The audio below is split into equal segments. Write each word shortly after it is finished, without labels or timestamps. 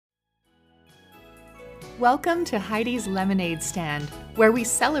Welcome to Heidi's Lemonade Stand, where we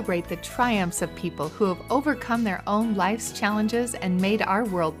celebrate the triumphs of people who have overcome their own life's challenges and made our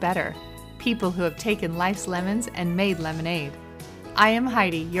world better. People who have taken life's lemons and made lemonade. I am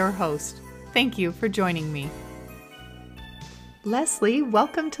Heidi, your host. Thank you for joining me. Leslie,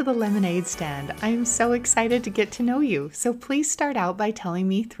 welcome to the Lemonade Stand. I am so excited to get to know you. So please start out by telling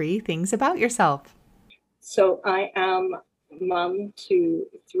me 3 things about yourself. So I am mom to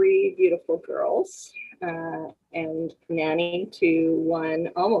 3 beautiful girls and nanny to one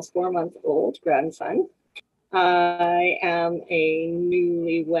almost 4-month-old grandson. I am a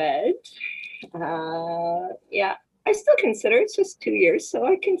newlywed. I still consider it's just 2 years, so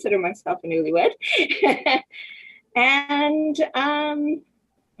I consider myself a newlywed. And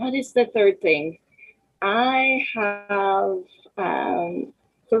what is the third thing? I have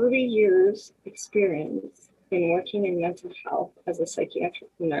 30 years experience in working in mental health as a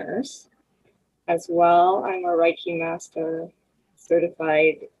psychiatric nurse. As well, I'm a Reiki master,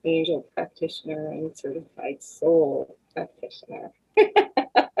 certified angel practitioner, and certified soul practitioner.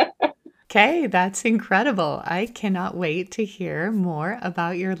 Okay, that's incredible. I cannot wait to hear more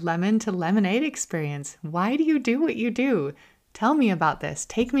about your lemon to lemonade experience. Why do you do what you do? Tell me about this.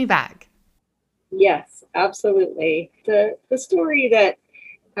 Take me back. Yes, absolutely. The story that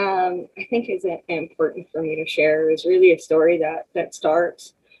I think is important for me to share is really a story that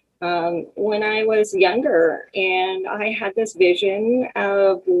starts when I was younger, and I had this vision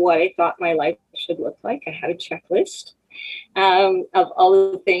of what I thought my life should look like. I had a checklist of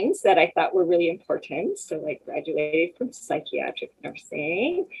all the things that I thought were really important. So I graduated from psychiatric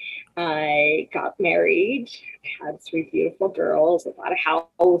nursing. I got married, had 3 beautiful girls, I bought a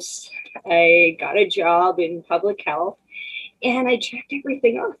house, I got a job in public health, and I checked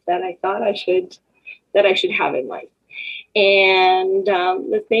everything off that I thought I should have in life. And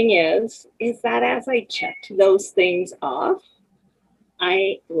the thing is that as I checked those things off,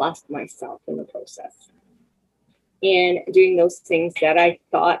 I lost myself in the process in doing those things that I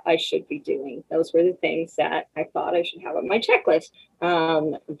thought I should be doing. Those were the things that I thought I should have on my checklist.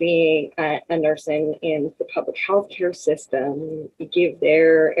 Being a nurse in the public healthcare system, you give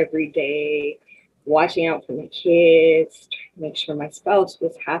there every day, watching out for my kids, trying to make sure my spouse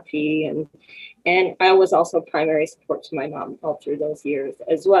was happy, and I was also primary support to my mom all through those years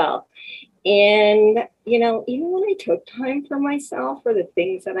as well. And, even when I took time for myself for the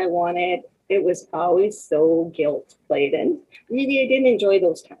things that I wanted, it was always so guilt laden. Really, I didn't enjoy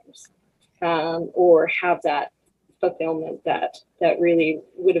those times or have that fulfillment that really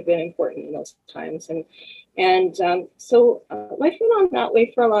would have been important in those times. So life went on that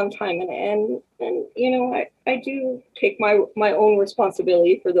way for a long time. And I do take my own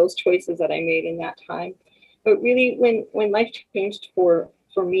responsibility for those choices that I made in that time. But really, when life changed for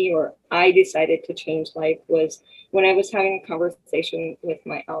me, or I decided to change life, was when I was having a conversation with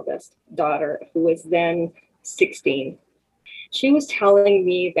my eldest daughter, who was then 16. She was telling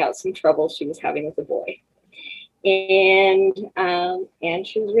me about some trouble she was having with a boy. And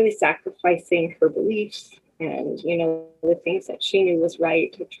she was really sacrificing her beliefs and, the things that she knew was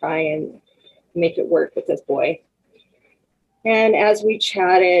right to try and make it work with this boy. And as we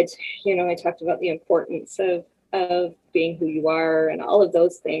chatted, I talked about the importance of being who you are and all of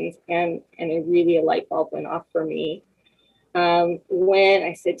those things. And a light bulb went off for me when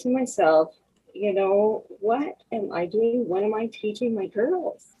I said to myself, what am I doing? What am I teaching my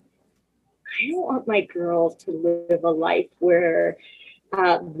girls? I don't want my girls to live a life where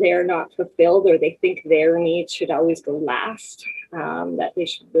they're not fulfilled, or they think their needs should always go last, that they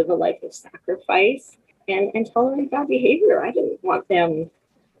should live a life of sacrifice and tolerate bad behavior. I didn't want them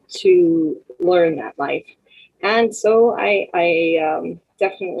to learn that life. And so I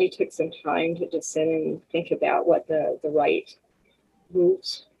definitely took some time to just sit and think about what the right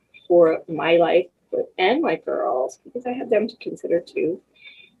route for my life and my girls, because I had them to consider too.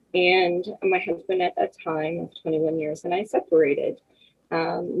 And my husband at that time of 21 years and I separated,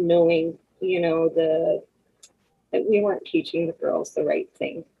 knowing, that we weren't teaching the girls the right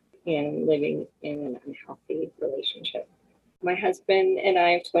thing and living in an unhealthy relationship. My husband and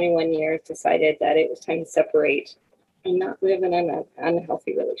I of 21 years decided that it was time to separate and not live in an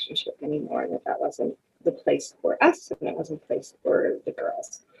unhealthy relationship anymore, and that wasn't the place for us, and it wasn't the place for the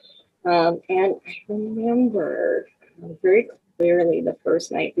girls. And I remember very clearly the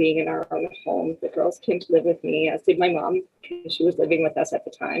first night being in our own home. The girls came to live with me, as did my mom, because she was living with us at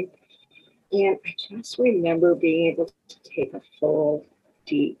the time. And I just remember being able to take a full,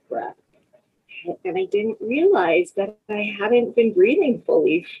 deep breath. And I didn't realize that I hadn't been breathing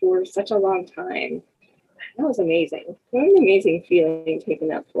fully for such a long time. That was amazing. What an amazing feeling, taking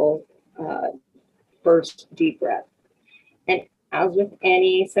that full first deep breath. And as with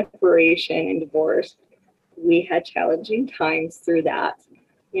any separation and divorce, we had challenging times through that,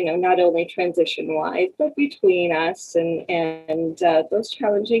 not only transition wise, but between us. And those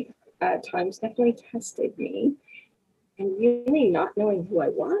challenging times definitely tested me, and really not knowing who I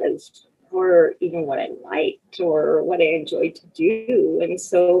was, or even what I liked or what I enjoyed to do. And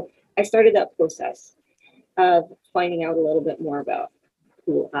so I started that process of finding out a little bit more about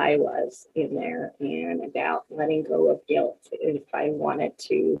who I was in there, and about letting go of guilt if I wanted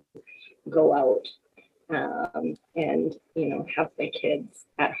to go out, and have my kids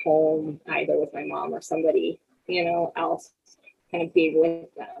at home, either with my mom or somebody else, kind of be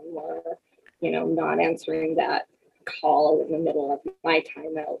with them, or not answering that call in the middle of my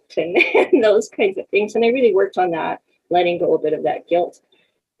timeout, and those kinds of things. And I really worked on that, letting go a bit of that guilt.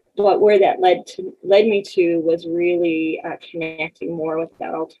 But where that led me to was really connecting more with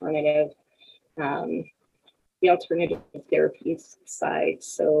that alternative, the alternative therapies side.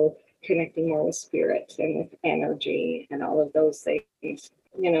 So connecting more with spirit and with energy and all of those things.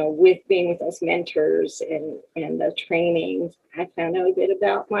 With being with those mentors and the trainings, I found out a bit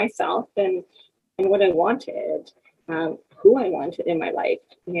about myself and what I wanted, who I wanted in my life.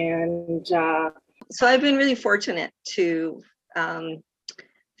 And so I've been really fortunate to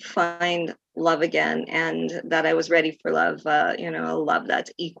find love again, and that I was ready for love, a love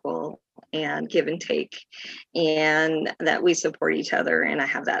that's equal and give and take, and that we support each other, and I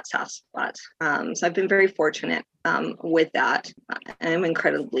have that soft spot. So I've been very fortunate with that. I'm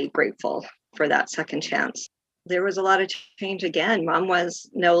incredibly grateful for that second chance. There was a lot of change again. Mom was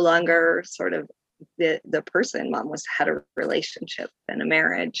no longer sort of the person. Mom had a relationship and a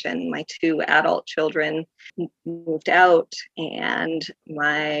marriage, and my two adult children moved out, and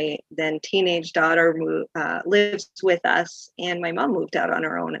my then teenage daughter lives with us, and my mom moved out on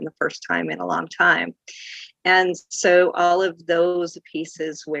her own in the first time in a long time. And so all of those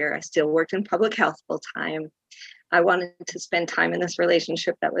pieces where I still worked in public health full time, I wanted to spend time in this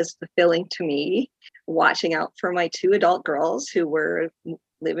relationship that was fulfilling to me, watching out for my two adult girls who were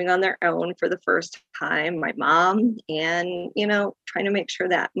living on their own for the first time, my mom, and, trying to make sure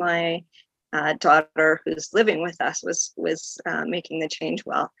that my daughter who's living with us was making the change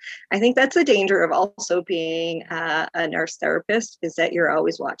well. I think that's the danger of also being a nurse therapist, is that you're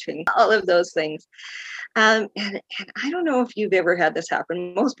always watching all of those things. And I don't know if you've ever had this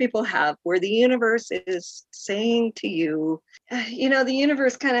happen. Most people have, where the universe is saying to you, the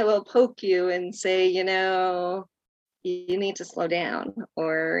universe kind of will poke you and say, you need to slow down,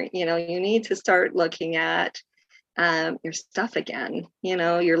 or, you need to start looking at your stuff again,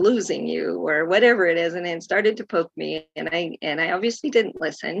 you're losing you, or whatever it is. And it started to poke me, and I obviously didn't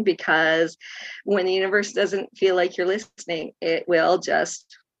listen, because when the universe doesn't feel like you're listening, it will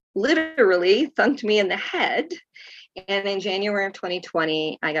just literally thunked me in the head. And in January of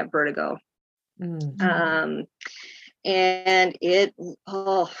 2020, I got vertigo. Mm-hmm. And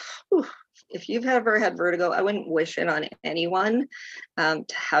if you've ever had vertigo, I wouldn't wish it on anyone, to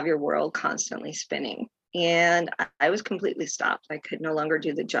have your world constantly spinning. And I was completely stopped. I could no longer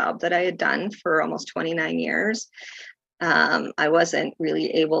do the job that I had done for almost 29 years. I wasn't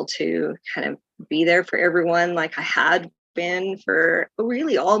really able to kind of be there for everyone like I had been for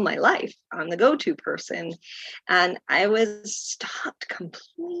really all my life. I'm the go-to person. And I was stopped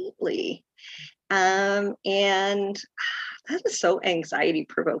completely. And that is so anxiety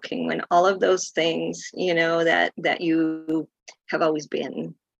provoking, when all of those things, that you have always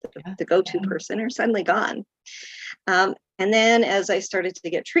been the go-to person, are suddenly gone. And then as I started to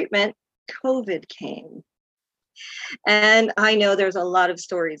get treatment, COVID came. And I know there's a lot of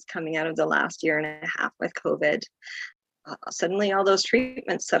stories coming out of the last year and a half with COVID. Suddenly all those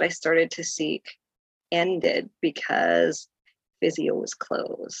treatments that I started to seek ended because physio was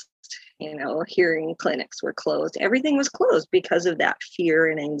closed. Hearing clinics were closed. Everything was closed because of that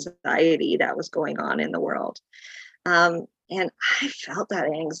fear and anxiety that was going on in the world. And I felt that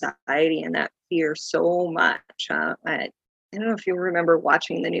anxiety and that fear so much. I don't know if you remember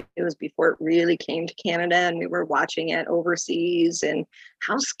watching the news before it really came to Canada, and we were watching it overseas, and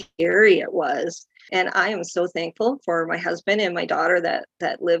how scary it was. And I am so thankful for my husband and my daughter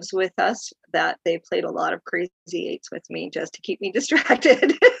that lives with us, that they played a lot of crazy eights with me just to keep me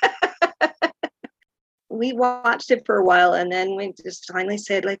distracted. We watched it for a while, and then we just finally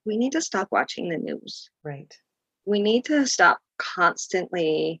said, we need to stop watching the news. Right. We need to stop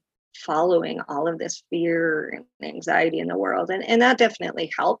constantly following all of this fear and anxiety in the world. And that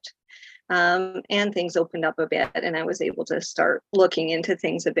definitely helped. And things opened up a bit, and I was able to start looking into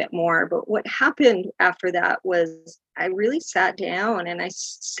things a bit more. But what happened after that was I really sat down and I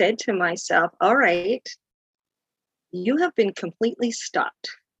said to myself, all right, you have been completely stopped.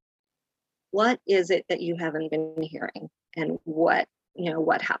 What is it that you haven't been hearing? And what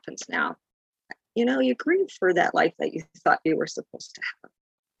happens now? You grieve for that life that you thought you were supposed to have.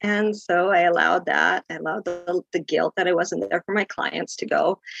 And so I allowed that. I allowed the guilt that I wasn't there for my clients to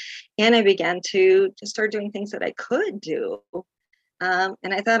go. And I began to start doing things that I could do. And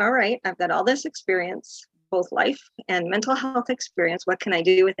I thought, all right, I've got all this experience, both life and mental health experience. What can I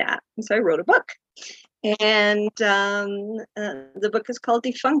do with that? And so I wrote a book. And the book is called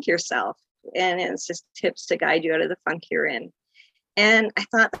Defunk Yourself. And it's just tips to guide you out of the funk you're in. And I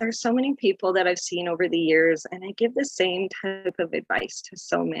thought there's so many people that I've seen over the years, and I give the same type of advice to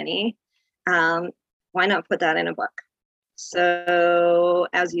so many. Why not put that in a book? So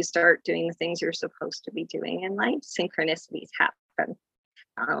as you start doing the things you're supposed to be doing in life, synchronicities happen.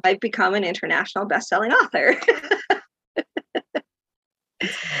 I've become an international best-selling author.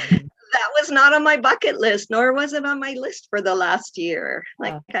 That was not on my bucket list, nor was it on my list for the last year.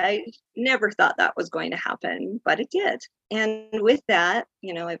 I never thought that was going to happen, but it did. And with that,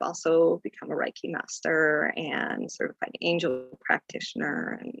 I've also become a Reiki master and certified angel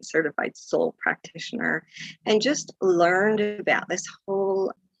practitioner and certified soul practitioner, and just learned about this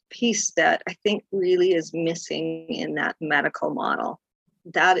whole piece that I think really is missing in that medical model.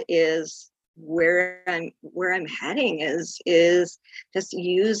 That is where I'm heading is just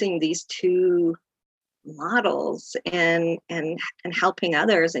using these two models and helping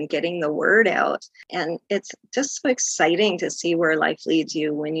others and getting the word out. And it's just so exciting to see where life leads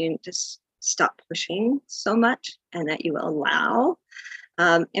you when you just stop pushing so much and that you allow.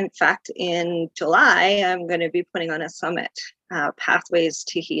 In fact, in July, I'm going to be putting on a summit, Pathways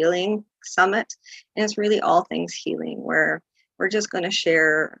to Healing Summit. And it's really all things healing, where we're just going to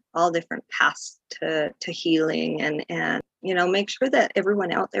share all different paths to healing and make sure that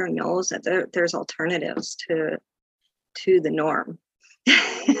everyone out there knows that there's alternatives to the norm.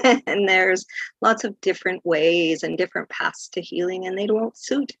 And there's lots of different ways and different paths to healing, and they won't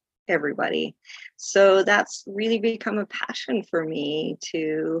suit everybody. So that's really become a passion for me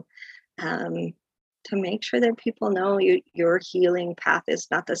to make sure that people know your healing path is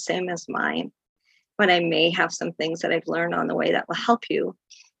not the same as mine. But I may have some things that I've learned on the way that will help you.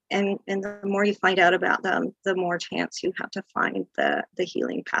 And the more you find out about them, the more chance you have to find the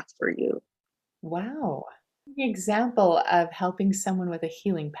healing path for you. Wow. An example of helping someone with a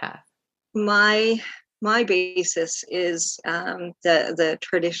healing path. My basis is the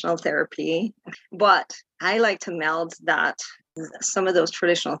traditional therapy, but I like to meld that some of those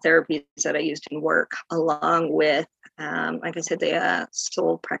traditional therapies that I used in work along with, like I said, the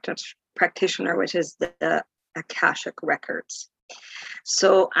soul practitioner, which is the Akashic records.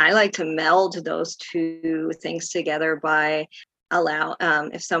 So I like to meld those two things together by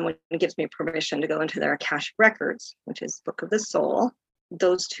if someone gives me permission to go into their Akashic records, which is Book of the Soul,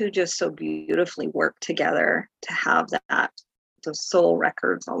 those two just so beautifully work together to have those soul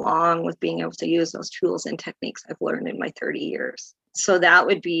records along with being able to use those tools and techniques I've learned in my 30 years. So that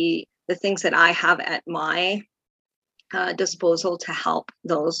would be the things that I have at my disposal to help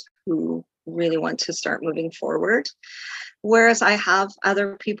those who really want to start moving forward. Whereas I have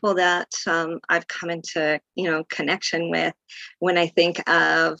other people that I've come into, connection with when I think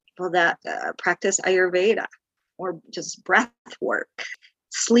of people that practice Ayurveda or just breath work,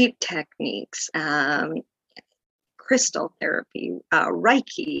 sleep techniques, crystal therapy,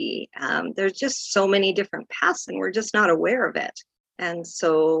 Reiki. There's just so many different paths and we're just not aware of it. And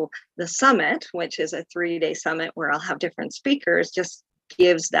so the summit, which is a 3-day summit where I'll have different speakers, just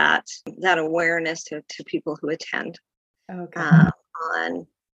gives that awareness to people who attend. Okay. On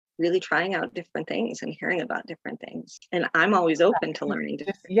really trying out different things and hearing about different things. And I'm always open to learning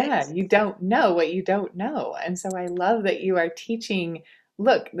different things. You don't know what you don't know. And so I love that you are teaching,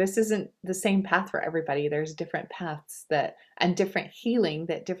 look, this isn't the same path for everybody. There's different paths and different healing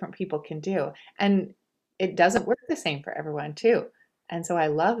that different people can do. And it doesn't work the same for everyone too. And so I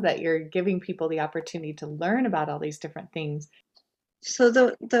love that you're giving people the opportunity to learn about all these different things. So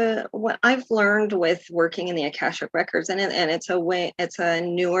the what I've learned with working in the Akashic records, and it's a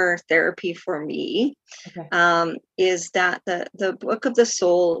newer therapy for me, okay. Is that the Book of the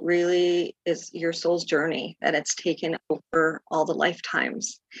Soul really is your soul's journey, that it's taken over all the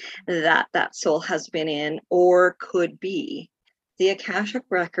lifetimes that soul has been in or could be. The Akashic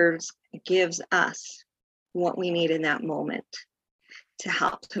records gives us what we need in that moment to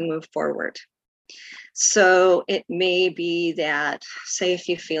help to move forward. So it may be that, say, if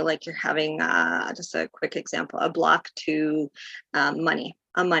you feel like you're having, just a quick example, a block to money,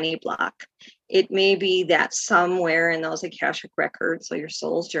 a money block. It may be that somewhere in those Akashic records, so your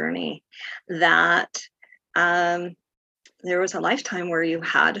soul's journey, that there was a lifetime where you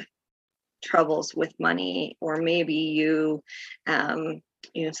had troubles with money, or maybe you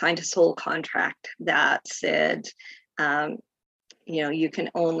signed a soul contract that said, you can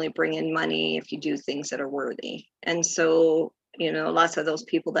only bring in money if you do things that are worthy. And so, lots of those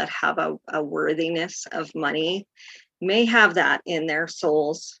people that have a worthiness of money may have that in their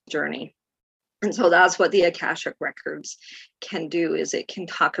soul's journey. And so that's what the Akashic records can do, is it can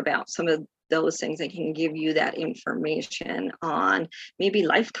talk about some of those things. It can give you that information on maybe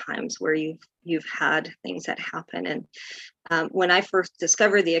lifetimes where you've had things that happen. And when I first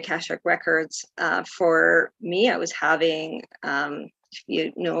discovered the Akashic records, for me, I was having, if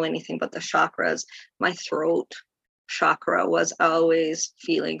you know anything about the chakras, my throat chakra was always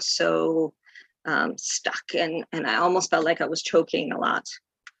feeling so stuck, and I almost felt like I was choking a lot.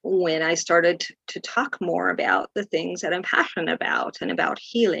 When I started to talk more about the things that I'm passionate about and about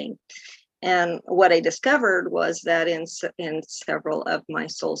healing. And what I discovered was that in several of my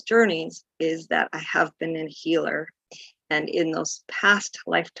soul's journeys is that I have been a healer. And in those past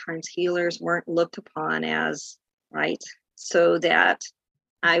lifetimes, healers weren't looked upon as right. So that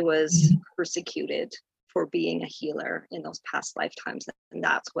I was persecuted for being a healer in those past lifetimes. And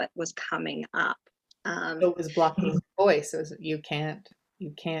that's what was coming up. So it was blocking your voice. It was, you can't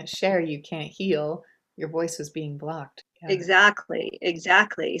share, you can't heal. Your voice was being blocked. Yeah.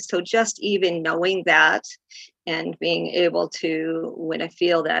 Exactly. So just even knowing that and being able to, when I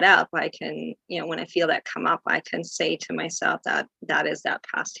feel that up, I can, when I feel that come up, I can say to myself that is that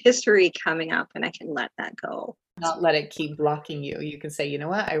past history coming up, and I can let that go. Not let it keep blocking you. You can say, you know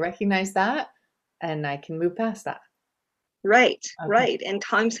what, I recognize that and I can move past that. Right, Okay. right. And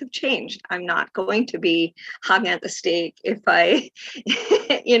times have changed. I'm not going to be hung at the stake if I,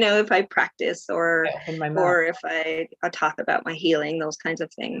 if I practice or if I talk about my healing, those kinds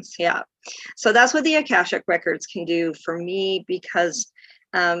of things. Yeah. So that's what the Akashic records can do for me, because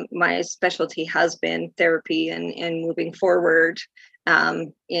my specialty has been therapy and moving forward.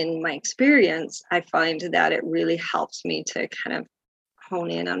 In my experience, I find that it really helps me to kind of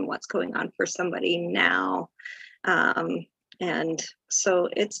hone in on what's going on for somebody now. And so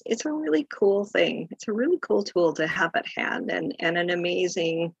it's a really cool thing. It's a really cool tool to have at hand, and an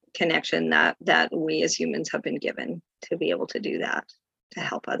amazing connection that we as humans have been given to be able to do that, to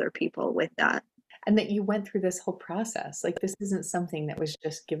help other people with that. And that you went through this whole process. Like, this isn't something that was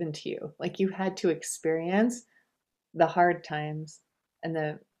just given to you. Like, you had to experience the hard times and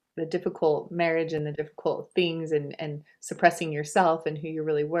the difficult marriage and the difficult things, and suppressing yourself and who you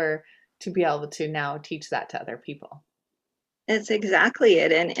really were, to be able to now teach that to other people. It's exactly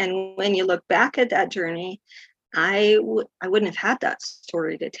it. And when you look back at that journey, I wouldn't have had that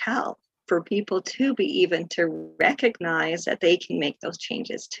story to tell, for people to be even to recognize that they can make those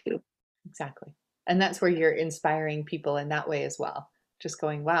changes too. Exactly. And that's where you're inspiring people in that way as well. Just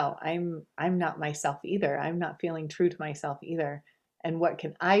going, wow, I'm not myself either. I'm not feeling true to myself either. And what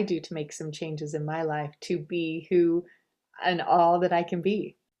can I do to make some changes in my life to be who and all that I can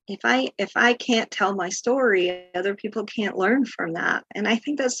be? If I can't tell my story, other people can't learn from that. And I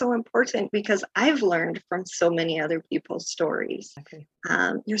think that's so important, because I've learned from so many other people's stories. Exactly.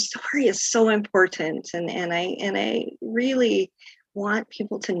 Your story is so important, and I really want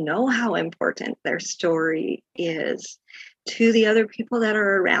people to know how important their story is to the other people that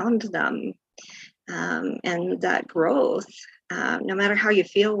are around them, and that growth. No matter how you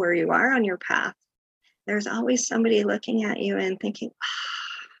feel where you are on your path, there's always somebody looking at you and thinking,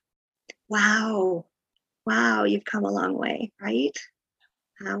 wow, you've come a long way, right?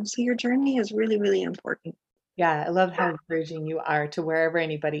 So your journey is really, really important. Yeah, I love how encouraging you are to wherever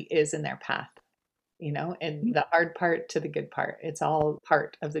anybody is in their path, and the hard part to the good part. It's all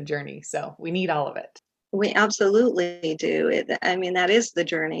part of the journey. So we need all of it. We absolutely do. That is the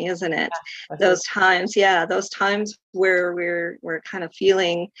journey, isn't it? Yeah, those times where we're kind of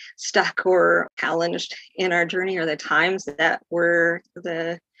feeling stuck or challenged in our journey are the times that were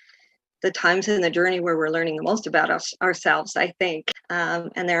the times in the journey where we're learning the most about ourselves, I think.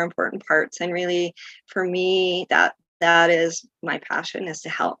 And they're important parts. And really, for me, that is my passion, is to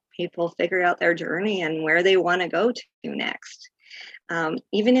help people figure out their journey and where they want to go to next.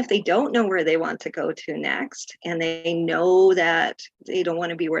 Even if they don't know where they want to go to next, and they know that they don't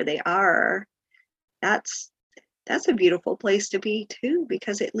want to be where they are, that's a beautiful place to be too,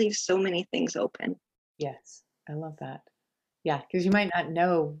 because it leaves so many things open. Yes, I love that. Yeah, because you might not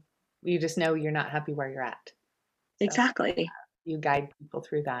know You just know you're not happy where you're at. So Exactly. you guide people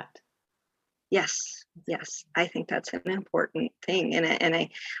through that. Yes. Yes. I think that's an important thing. And I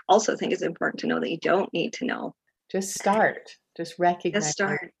also think it's important to know that you don't need to know. Just start. Just recognize. Just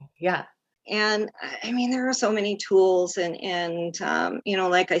start. Yeah. And I mean, there are so many tools, and you know,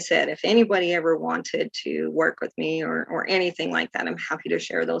 like I said, if anybody ever wanted to work with me or anything like that, I'm happy to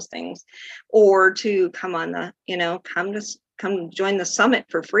share those things, or to come on the, you know, come join the summit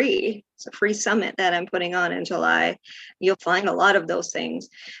for free. It's a free summit that I'm putting on in July. You'll find a lot of those things.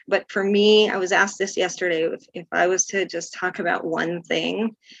 But for me, I was asked this yesterday, if I was to just talk about one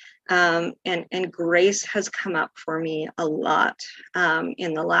thing. And grace has come up for me a lot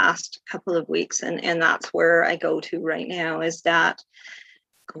in the last couple of weeks, and that's where I go to right now, is that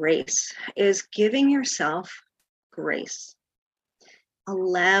grace is giving yourself grace,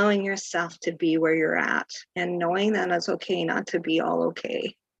 allowing yourself to be where you're at, and knowing that it's okay not to be all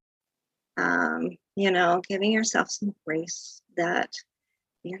okay. You know, giving yourself some grace that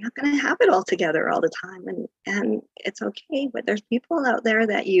you're not going to have it all together all the time, and it's okay, but there's people out there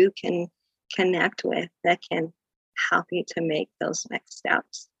that you can connect with that can help you to make those next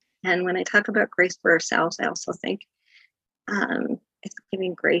steps. And when I talk about grace for ourselves, I also think it's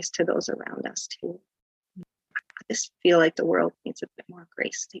giving grace to those around us too. I just feel like the world needs a bit more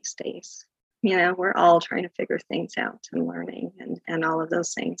grace these days. You know, we're all trying to figure things out and learning and all of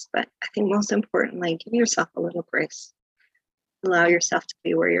those things, but I think most importantly, give yourself a little grace. Allow yourself to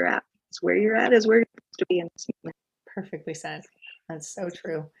be where you're at. Because where you're at is where you're supposed to be in this moment. Perfectly said. That's so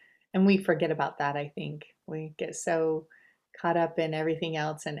true. And we forget about that, I think. We get so caught up in everything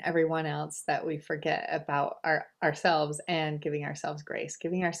else and everyone else that we forget about ourselves and giving ourselves grace,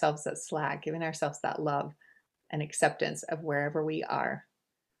 giving ourselves that slack, giving ourselves that love and acceptance of wherever we are.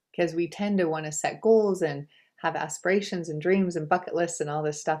 Because we tend to want to set goals and have aspirations and dreams and bucket lists and all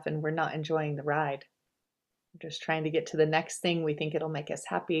this stuff, and we're not enjoying the ride. We're just trying to get to the next thing. We think it'll make us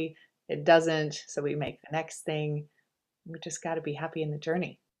happy. It doesn't. So we make the next thing. We just got to be happy in the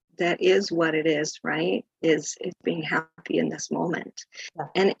journey. That is what it is, right? Is being happy in this moment. Yeah.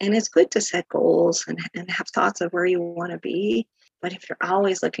 And it's good to set goals and have thoughts of where you want to be. But if you're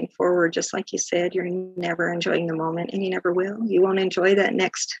always looking forward, just like you said, you're never enjoying the moment, and you never will. You won't enjoy that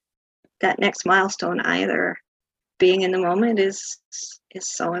next milestone either. Being in the moment is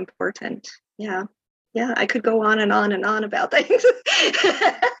so important. Yeah. Yeah, I could go on and on and on about things.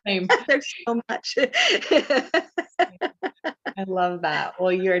 Same. There's so much. I love that.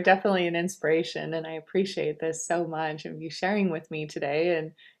 Well, you're definitely an inspiration, and I appreciate this so much of you sharing with me today,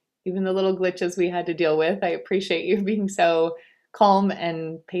 and even the little glitches we had to deal with. I appreciate you being so calm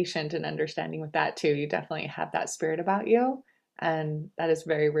and patient and understanding with that too. You definitely have that spirit about you, and that is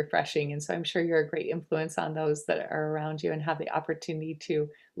very refreshing. And so I'm sure you're a great influence on those that are around you and have the opportunity to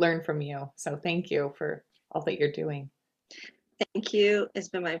learn from you. So thank you for all that you're doing. Thank you. It's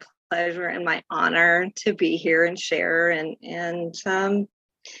been my pleasure and my honor to be here and share and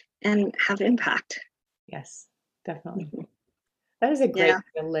have impact. Yes, definitely. That is a great Yeah.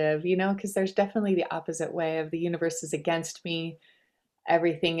 way to live, you know, because there's definitely the opposite way of the universe is against me.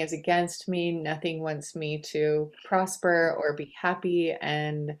 Everything is against me. Nothing wants me to prosper or be happy.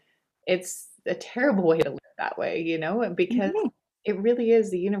 And it's a terrible way to live that way, you know, because Mhm. it really is.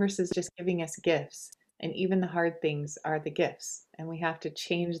 The universe is just giving us gifts. And even the hard things are the gifts. And we have to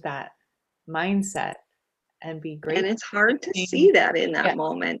change that mindset and be And grateful. it's hard to see that in that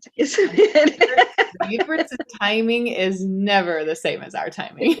moment, isn't The it? universe's timing is never the same as our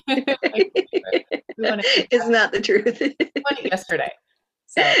timing. We want Isn't that the truth? it yesterday.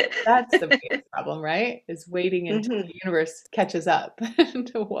 So that's the biggest problem, right? Is waiting until Mhm. the universe catches up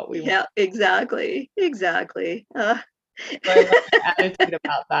to what we want. Yeah, exactly. Exactly. So I love your attitude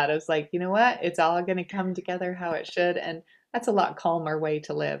about that. It's like, you know what? It's all going to come together how it should, and that's a lot calmer way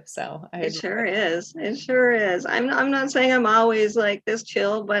to live. So I It admire sure it. is. It sure is. I'm not saying I'm always like this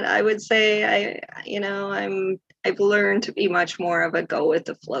chill, but I would say I've learned to be much more of a go with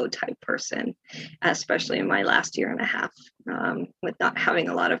the flow type person, especially in my last year and a half, with not having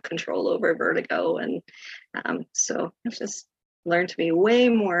a lot of control over vertigo, and so I've just learned to be way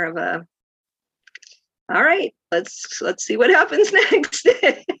more of a, all right, let's see what happens next.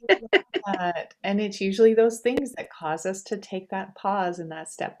 And it's usually those things that cause us to take that pause and that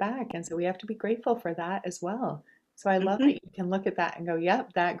step back. And so we have to be grateful for that as well. So I love Mhm. that you can look at that and go,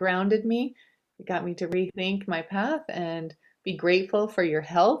 yep, that grounded me. It got me to rethink my path and be grateful for your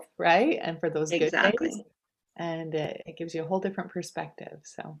health, right? And for those good days. Exactly. And it gives you a whole different perspective.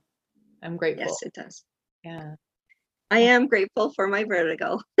 So I'm grateful. Yes, it does. Yeah. I am grateful for my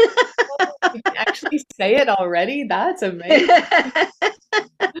vertigo. You can actually say it already. That's amazing.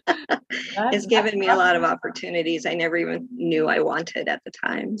 it's given me a lot of opportunities I never even knew I wanted at the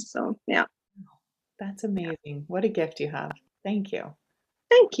time. So yeah. That's amazing. What a gift you have. Thank you.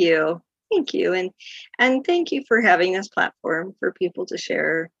 Thank you. Thank you. And thank you for having this platform for people to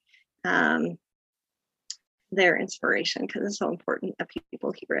share their inspiration, because it's so important that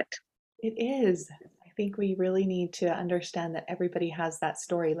people hear it. It is. I think we really need to understand that everybody has that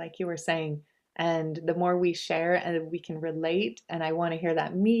story, like you were saying. And the more we share and we can relate, and I want to hear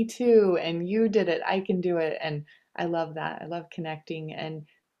that, me too, and you did it, I can do it. And I love that. I love connecting and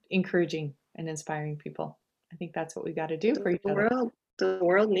encouraging and inspiring people. I think that's what we got to do for each other. The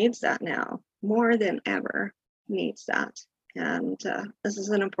world needs that now, more than ever needs that. And this is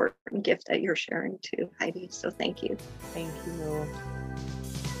an important gift that you're sharing too, Heidi. So thank you. Thank you.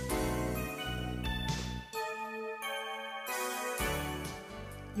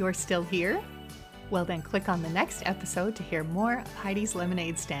 You're still here? Well, then click on the next episode to hear more of Heidi's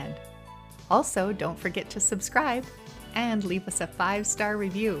Lemonade Stand. Also, don't forget to subscribe and leave us a 5-star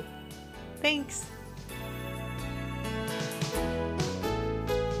review. Thanks.